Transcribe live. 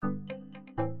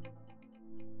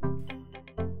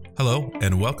Hello,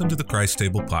 and welcome to the Christ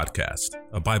Table Podcast,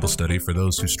 a Bible study for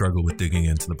those who struggle with digging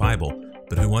into the Bible,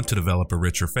 but who want to develop a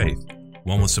richer faith,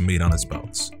 one with some meat on his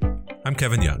bones. I'm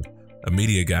Kevin Young, a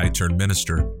media guy turned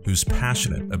minister who's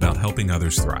passionate about helping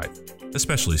others thrive,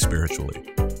 especially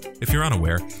spiritually. If you're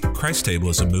unaware, Christ Table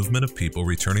is a movement of people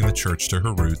returning the church to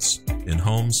her roots in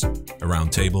homes,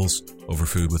 around tables, over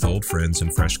food with old friends,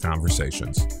 and fresh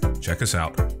conversations. Check us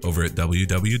out over at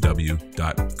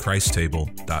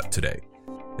www.christtable.today.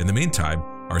 In the meantime,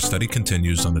 our study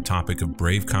continues on the topic of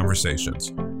brave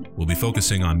conversations. We'll be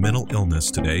focusing on mental illness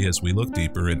today as we look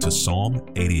deeper into Psalm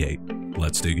 88.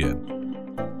 Let's dig in.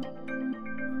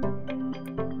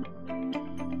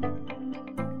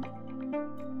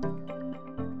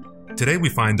 Today we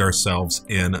find ourselves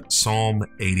in Psalm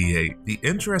 88. The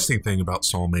interesting thing about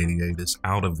Psalm 88 is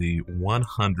out of the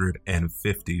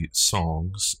 150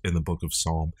 songs in the book of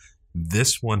Psalm,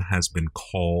 this one has been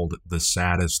called the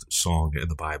saddest song in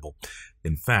the Bible.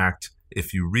 In fact,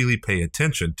 if you really pay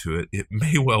attention to it, it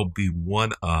may well be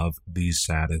one of the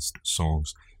saddest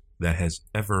songs that has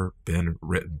ever been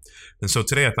written. And so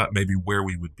today I thought maybe where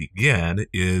we would begin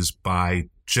is by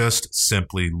just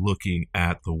simply looking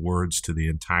at the words to the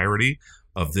entirety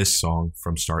of this song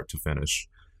from start to finish.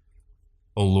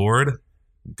 O Lord,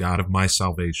 God of my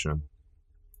salvation,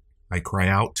 I cry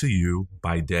out to you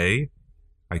by day,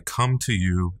 I come to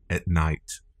you at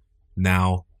night.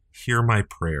 Now hear my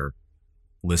prayer,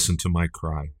 listen to my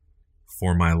cry.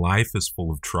 For my life is full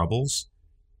of troubles,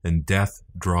 and death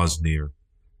draws near.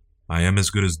 I am as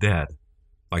good as dead,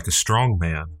 like a strong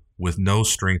man with no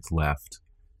strength left.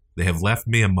 They have left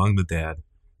me among the dead,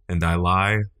 and I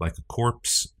lie like a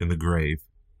corpse in the grave.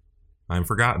 I am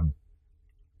forgotten,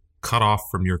 cut off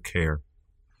from your care.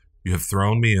 You have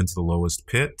thrown me into the lowest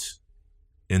pit,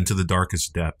 into the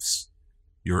darkest depths.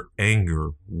 Your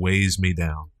anger weighs me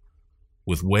down.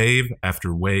 With wave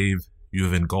after wave, you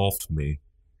have engulfed me.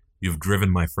 You have driven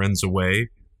my friends away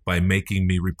by making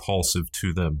me repulsive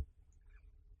to them.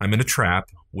 I'm in a trap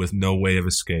with no way of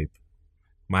escape.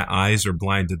 My eyes are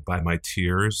blinded by my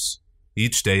tears.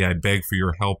 Each day I beg for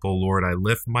your help, O Lord. I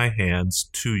lift my hands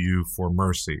to you for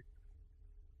mercy.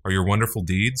 Are your wonderful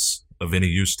deeds of any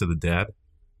use to the dead?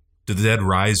 Do the dead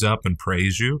rise up and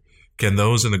praise you? Can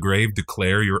those in the grave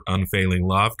declare your unfailing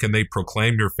love? Can they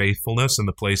proclaim your faithfulness in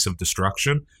the place of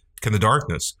destruction? Can the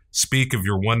darkness speak of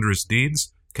your wondrous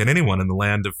deeds? Can anyone in the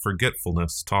land of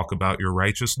forgetfulness talk about your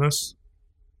righteousness?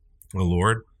 O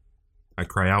Lord, I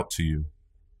cry out to you.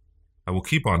 I will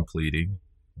keep on pleading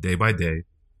day by day.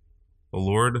 O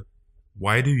Lord,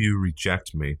 why do you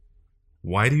reject me?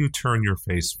 Why do you turn your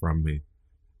face from me?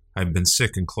 I have been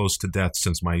sick and close to death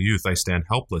since my youth. I stand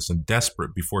helpless and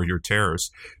desperate before your terrors.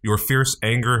 Your fierce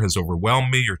anger has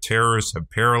overwhelmed me. Your terrors have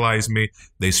paralyzed me.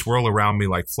 They swirl around me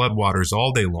like floodwaters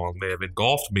all day long. They have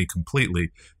engulfed me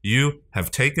completely. You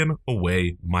have taken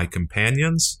away my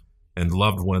companions and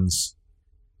loved ones.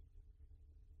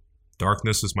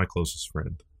 Darkness is my closest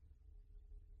friend.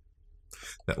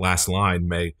 That last line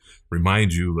may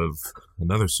remind you of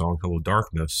another song, Hello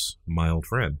Darkness, My Old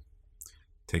Friend,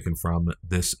 taken from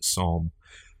this psalm.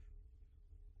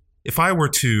 If I were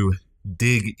to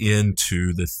dig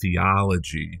into the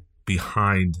theology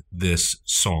behind this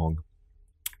song,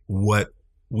 what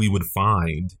we would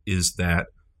find is that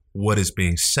what is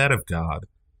being said of God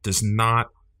does not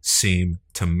seem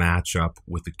to match up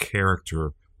with the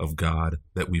character of God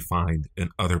that we find in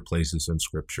other places in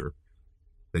Scripture.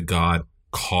 That God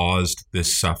caused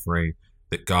this suffering,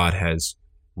 that God has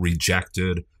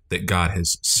rejected, that God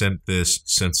has sent this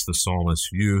since the psalmist's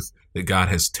youth, that God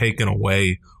has taken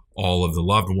away all of the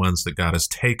loved ones, that God has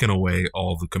taken away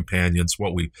all the companions.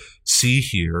 What we see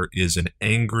here is an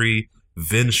angry,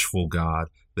 vengeful God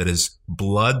that is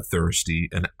bloodthirsty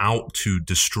and out to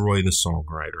destroy the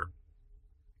songwriter.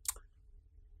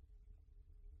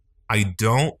 I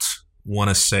don't want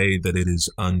to say that it is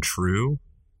untrue,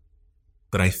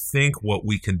 but I think what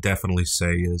we can definitely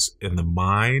say is in the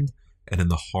mind and in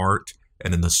the heart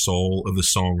and in the soul of the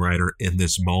songwriter in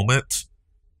this moment,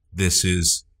 this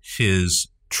is his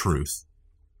truth.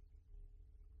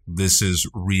 This is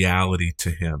reality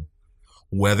to him.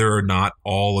 Whether or not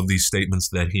all of these statements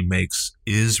that he makes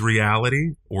is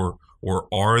reality or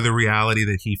are the reality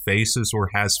that he faces or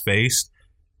has faced,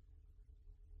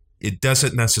 it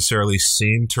doesn't necessarily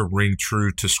seem to ring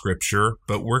true to Scripture,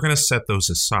 but we're going to set those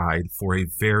aside for a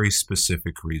very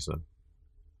specific reason.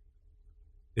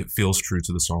 It feels true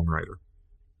to the songwriter.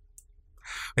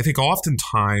 I think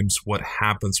oftentimes what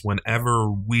happens whenever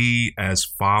we as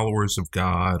followers of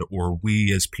God or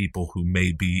we as people who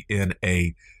may be in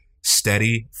a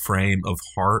steady frame of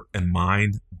heart and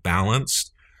mind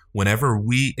balanced, Whenever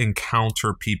we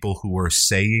encounter people who are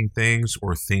saying things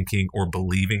or thinking or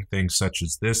believing things such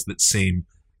as this that seem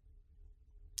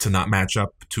to not match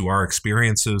up to our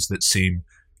experiences, that seem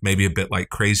maybe a bit like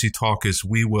crazy talk, is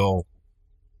we will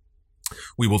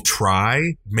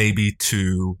try maybe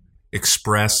to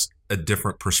express a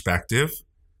different perspective,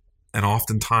 and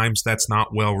oftentimes that's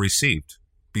not well received,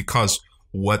 because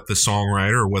what the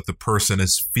songwriter or what the person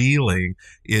is feeling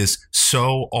is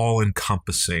so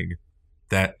all-encompassing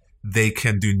that they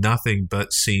can do nothing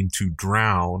but seem to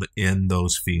drown in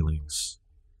those feelings.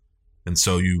 And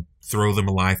so you throw them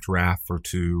a life raft or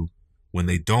two when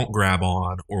they don't grab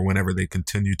on, or whenever they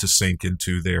continue to sink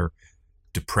into their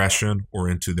depression or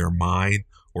into their mind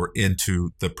or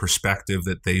into the perspective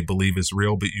that they believe is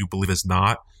real but you believe is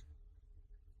not.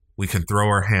 We can throw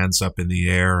our hands up in the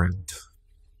air and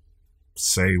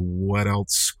say, what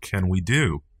else can we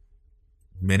do?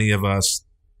 Many of us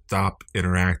stop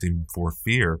interacting for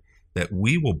fear that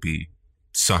we will be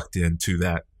sucked into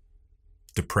that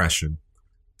depression,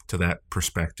 to that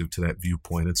perspective, to that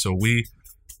viewpoint. And so we,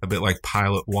 a bit like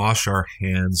Pilate, wash our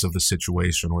hands of the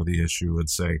situation or the issue and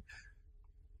say,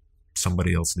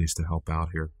 somebody else needs to help out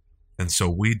here. And so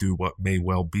we do what may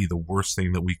well be the worst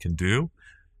thing that we can do,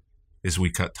 is we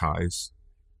cut ties,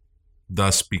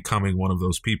 thus becoming one of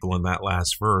those people in that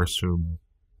last verse whom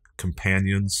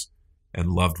companions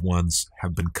and loved ones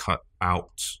have been cut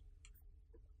out.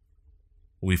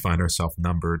 We find ourselves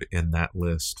numbered in that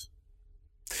list.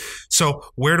 So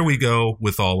where do we go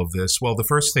with all of this? Well, the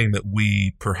first thing that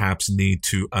we perhaps need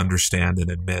to understand and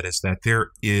admit is that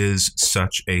there is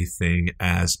such a thing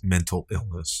as mental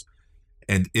illness.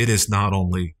 And it is not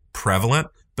only prevalent,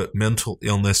 but mental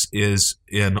illness is,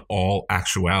 in all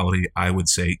actuality, I would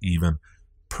say, even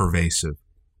pervasive,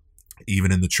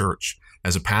 even in the church.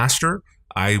 As a pastor,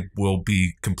 I will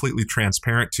be completely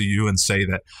transparent to you and say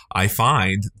that I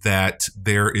find that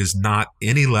there is not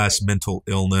any less mental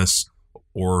illness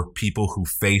or people who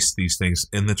face these things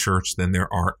in the church than there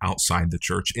are outside the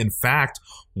church. In fact,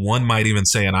 one might even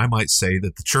say, and I might say,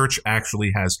 that the church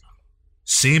actually has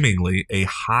seemingly a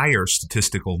higher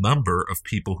statistical number of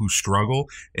people who struggle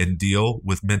and deal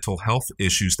with mental health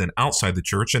issues than outside the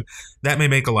church. And that may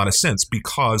make a lot of sense,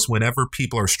 because whenever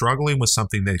people are struggling with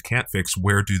something they can't fix,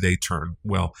 where do they turn?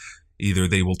 Well, either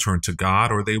they will turn to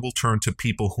God, or they will turn to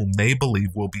people whom they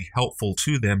believe will be helpful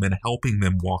to them in helping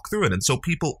them walk through it. And so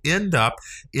people end up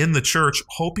in the church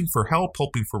hoping for help,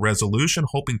 hoping for resolution,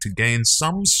 hoping to gain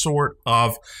some sort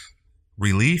of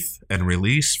relief and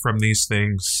release from these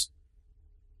things.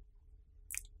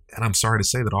 And I'm sorry to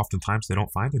say that oftentimes they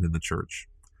don't find it in the church.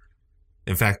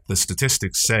 In fact, the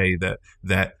statistics say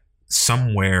that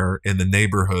somewhere in the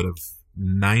neighborhood of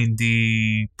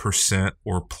 90%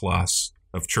 or plus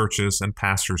of churches and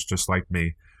pastors just like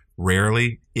me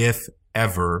rarely, if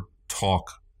ever,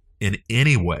 talk in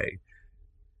any way,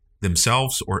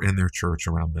 themselves or in their church,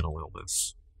 around mental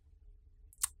illness.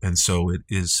 And so it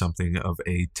is something of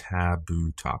a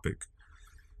taboo topic.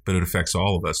 But it affects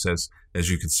all of us, as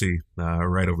you can see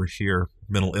right over here.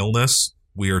 Mental illness,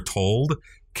 we are told,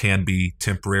 can be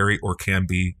temporary or can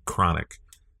be chronic.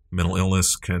 Mental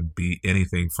illness can be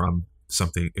anything from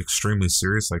something extremely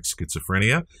serious like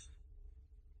schizophrenia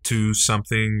to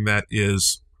something that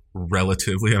is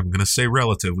relatively, I'm going to say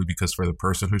relatively because for the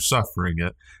person who's suffering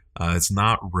it, it's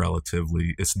not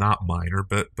minor,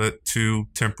 but to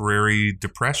temporary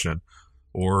depression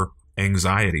or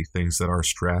anxiety, things that are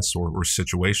stress or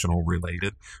situational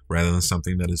related, rather than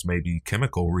something that is maybe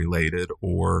chemical related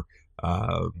or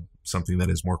something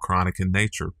that is more chronic in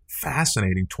nature.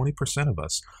 Fascinating. 20% of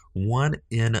us, 1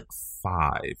 in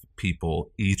 5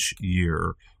 people each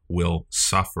year, will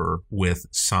suffer with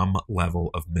some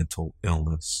level of mental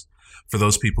illness. For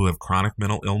those people who have chronic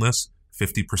mental illness,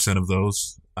 50% of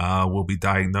those will be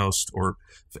diagnosed, or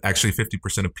actually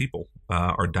 50% of people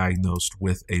are diagnosed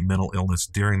with a mental illness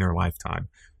during their lifetime.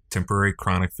 Temporary,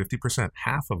 chronic, 50%.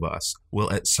 Half of us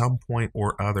will at some point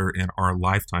or other in our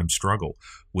lifetime struggle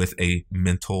with a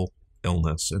mental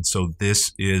illness. And so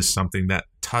this is something that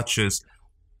touches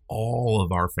all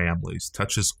of our families,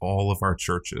 touches all of our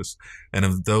churches. And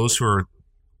of those who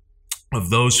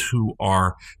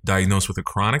are diagnosed with a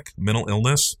chronic mental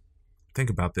illness, think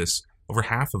about this. Over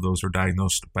half of those are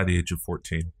diagnosed by the age of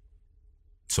 14.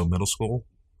 So middle school,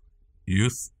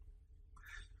 youth,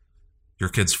 your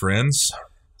kids' friends,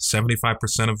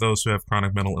 75% of those who have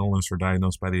chronic mental illness are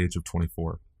diagnosed by the age of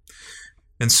 24.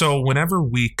 And so whenever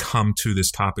we come to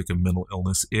this topic of mental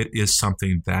illness, it is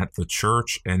something that the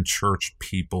church and church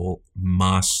people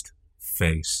must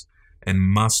face. and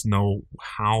must know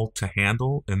how to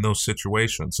handle in those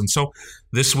situations. And so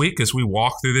this week, as we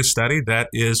walk through this study, that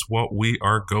is what we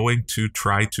are going to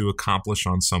try to accomplish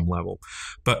on some level.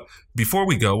 But before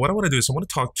we go, what I want to do is I want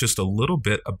to talk just a little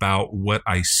bit about what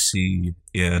I see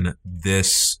in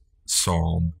this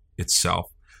psalm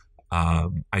itself.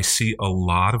 I see a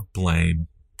lot of blame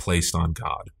placed on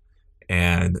God,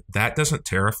 and that doesn't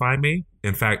terrify me.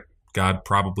 In fact, God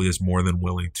probably is more than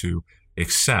willing to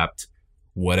accept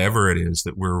whatever it is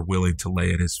that we're willing to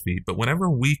lay at his feet. But whenever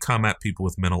we come at people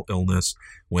with mental illness,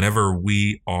 whenever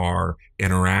we are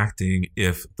interacting,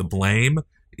 if the blame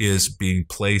is being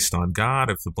placed on God,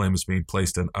 if the blame is being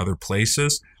placed in other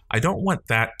places, I don't want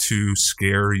that to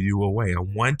scare you away. I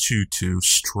want you to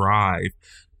strive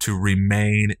to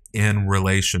remain in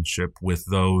relationship with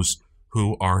those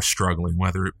who are struggling,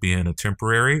 whether it be in a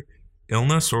temporary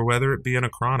illness or whether it be in a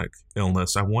chronic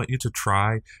illness. I want you to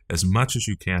try as much as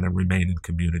you can and remain in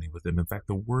community with them. In fact,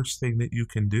 the worst thing that you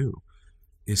can do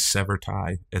is sever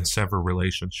tie and sever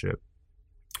relationship.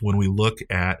 When we look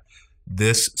at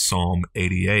this Psalm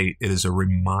 88, it is a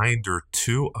reminder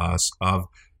to us of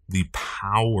the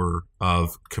power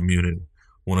of community.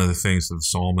 One of the things that the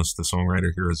psalmist, the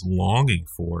songwriter here, is longing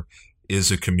for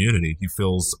is a community. He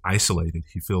feels isolated.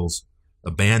 He feels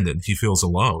abandoned. He feels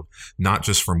alone, not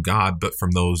just from God, but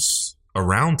from those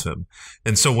around him.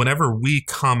 And so whenever we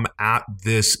come at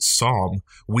this psalm,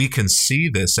 we can see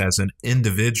this as an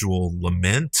individual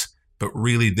lament, but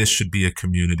really this should be a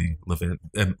community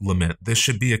lament. This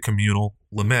should be a communal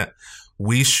lament.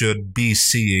 We should be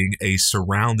seeing a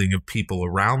surrounding of people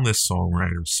around this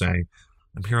songwriter saying,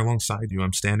 I'm here alongside you.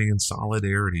 I'm standing in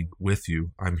solidarity with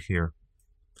you. I'm here.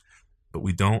 But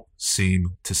we don't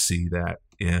seem to see that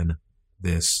in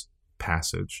this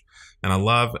passage. And I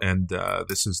love, and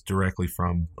this is directly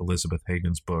from Elizabeth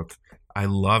Hagen's book, I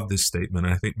love this statement,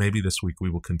 and I think maybe this week we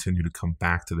will continue to come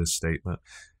back to this statement.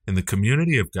 In the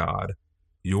community of God,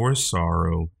 your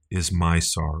sorrow is my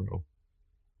sorrow,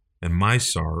 and my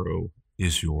sorrow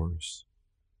is yours.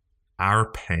 Our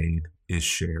pain is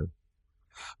shared.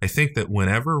 I think that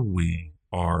whenever we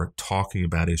are talking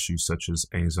about issues such as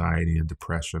anxiety and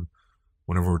depression,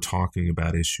 whenever we're talking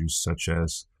about issues such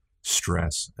as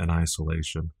stress and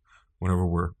isolation, whenever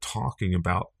we're talking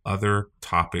about other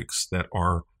topics that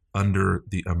are under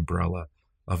the umbrella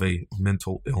of a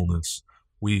mental illness,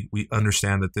 we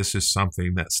understand that this is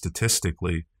something that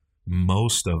statistically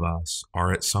most of us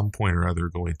are at some point or other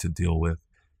going to deal with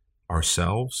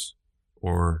ourselves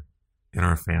or in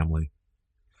our family.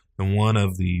 And one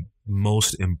of the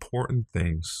most important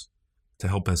things to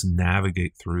help us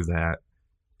navigate through that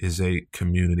is a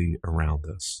community around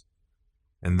us.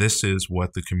 And this is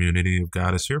what the community of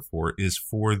God is here for, is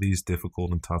for these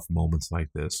difficult and tough moments like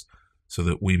this, so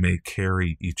that we may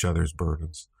carry each other's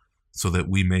burdens, so that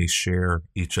we may share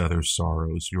each other's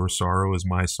sorrows. Your sorrow is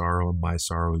my sorrow, and my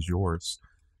sorrow is yours,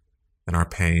 and our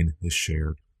pain is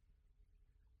shared.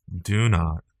 Do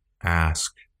not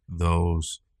ask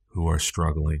those who are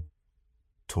struggling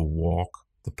to walk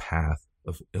the path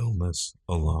of illness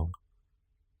alone,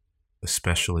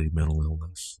 especially mental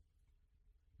illness.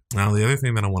 Now, the other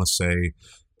thing that I want to say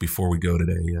before we go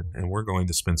today, and we're going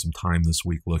to spend some time this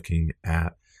week looking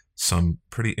at some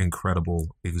pretty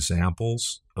incredible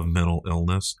examples of mental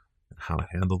illness and how to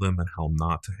handle them and how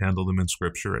not to handle them in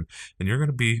Scripture. And you're going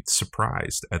to be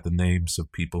surprised at the names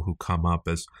of people who come up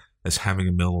as having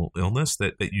a mental illness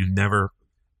that you never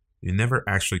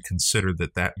actually considered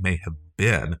that may have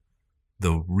been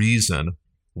the reason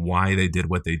why they did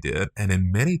what they did. And in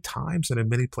many times and in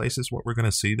many places, what we're going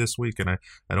to see this week, and I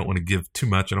don't want to give too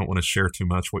much, I don't want to share too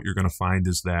much, what you're going to find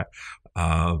is that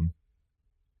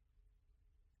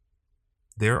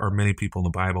there are many people in the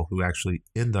Bible who actually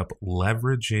end up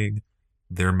leveraging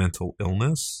their mental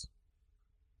illness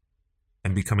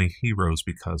and becoming heroes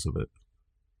because of it.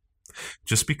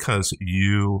 Just because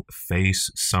you face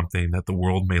something that the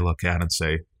world may look at and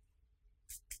say,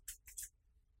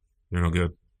 you're no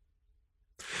good,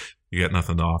 you got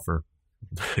nothing to offer,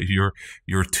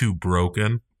 you're too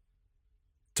broken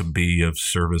to be of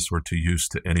service or to use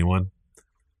to anyone,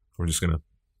 we're just going to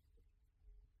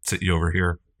sit you over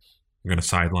here, we're going to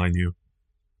sideline you.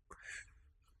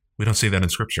 We don't see that in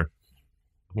Scripture.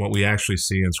 What we actually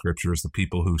see in Scripture is the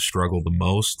people who struggle the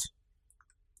most,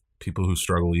 people who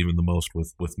struggle even the most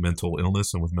with mental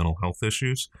illness and with mental health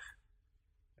issues,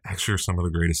 actually are some of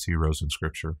the greatest heroes in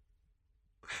Scripture.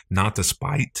 Not to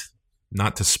spite,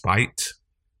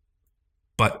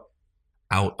 but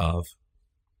out of,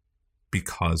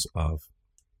 because of.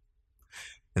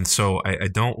 And so I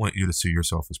don't want you to see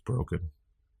yourself as broken.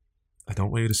 I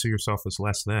don't want you to see yourself as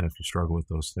less than if you struggle with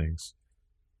those things.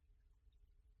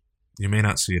 You may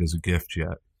not see it as a gift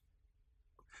yet,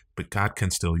 but God can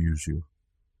still use you.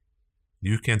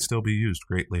 You can still be used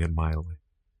greatly and mightily.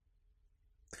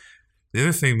 The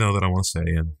other thing, though, that I want to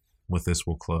say, and with this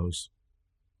we'll close,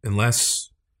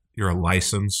 unless you're a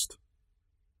licensed,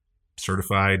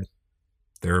 certified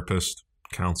therapist,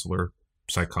 counselor,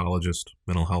 psychologist,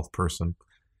 mental health person,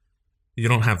 you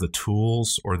don't have the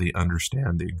tools or the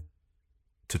understanding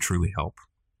to truly help.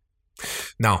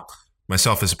 Now,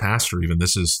 myself as a pastor, even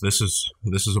this is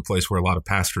a place where a lot of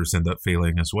pastors end up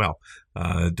failing as well.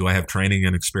 Do I have training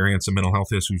and experience in mental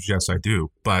health issues? Yes, I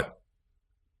do. But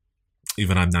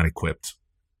even I'm not equipped.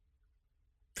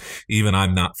 Even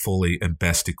I'm not fully and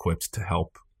best equipped to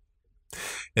help.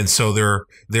 And so there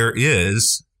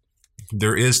is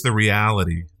the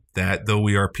reality that though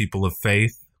we are people of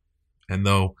faith, and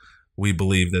though we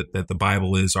believe that the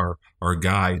Bible is our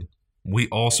guide, we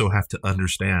also have to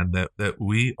understand that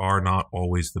we are not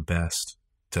always the best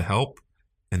to help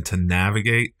and to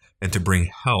navigate and to bring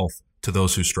health to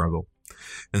those who struggle.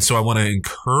 And so I want to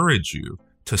encourage you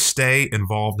to stay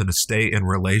involved and to stay in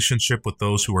relationship with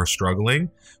those who are struggling,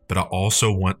 but I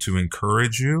also want to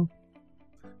encourage you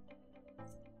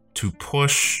to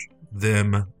push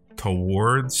them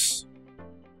towards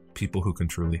people who can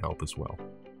truly help as well.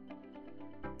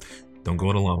 Don't go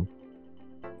it alone.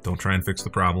 Don't try and fix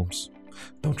the problems.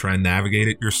 Don't try and navigate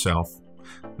it yourself.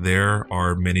 There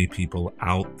are many people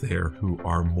out there who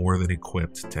are more than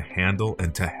equipped to handle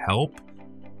and to help,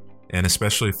 and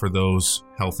especially for those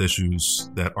health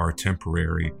issues that are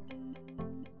temporary,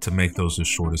 to make those as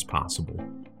short as possible.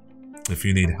 If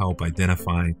you need help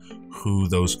identifying who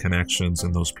those connections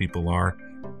and those people are,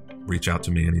 reach out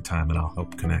to me anytime and I'll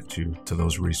help connect you to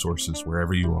those resources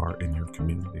wherever you are in your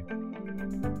community.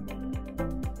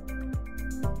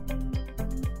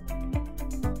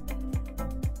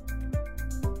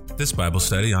 This Bible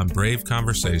study on Brave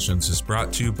Conversations is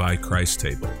brought to you by Christ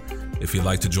Table. If you'd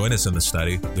like to join us in the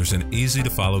study, there's an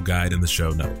easy-to-follow guide in the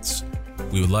show notes.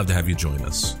 We would love to have you join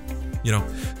us.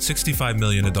 65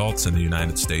 million adults in the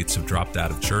United States have dropped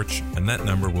out of church, and that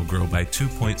number will grow by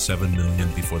 2.7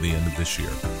 million before the end of this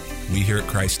year. We here at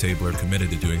Christ Table are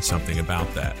committed to doing something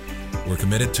about that. We're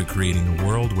committed to creating a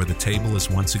world where the table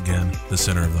is once again the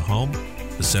center of the home,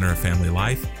 the center of family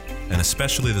life, and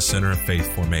especially the center of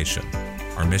faith formation.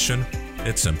 Our mission?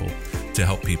 It's simple: to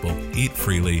help people eat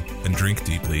freely and drink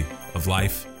deeply of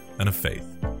life and of faith.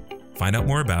 Find out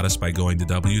more about us by going to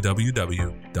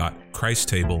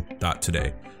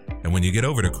www.christtable.today. And when you get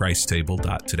over to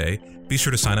christtable.today, be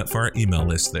sure to sign up for our email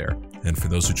list there. And for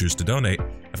those who choose to donate,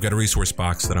 I've got a resource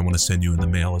box that I want to send you in the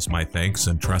mail as my thanks,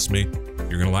 and trust me,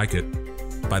 you're going to like it.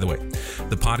 By the way,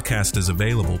 the podcast is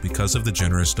available because of the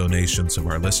generous donations of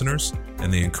our listeners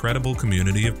and the incredible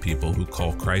community of people who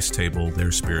call Christ Table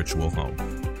their spiritual home.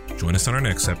 Join us on our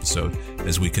next episode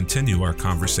as we continue our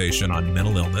conversation on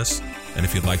mental illness. And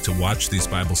if you'd like to watch these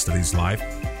Bible studies live,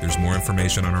 there's more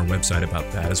information on our website about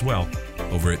that as well,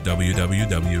 over at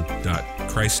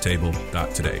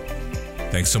www.christtable.today.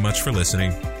 Thanks so much for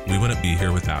listening. We wouldn't be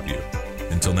here without you.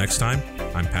 Until next time,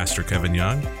 I'm Pastor Kevin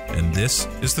Young, and this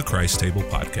is the Christ Table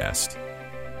Podcast.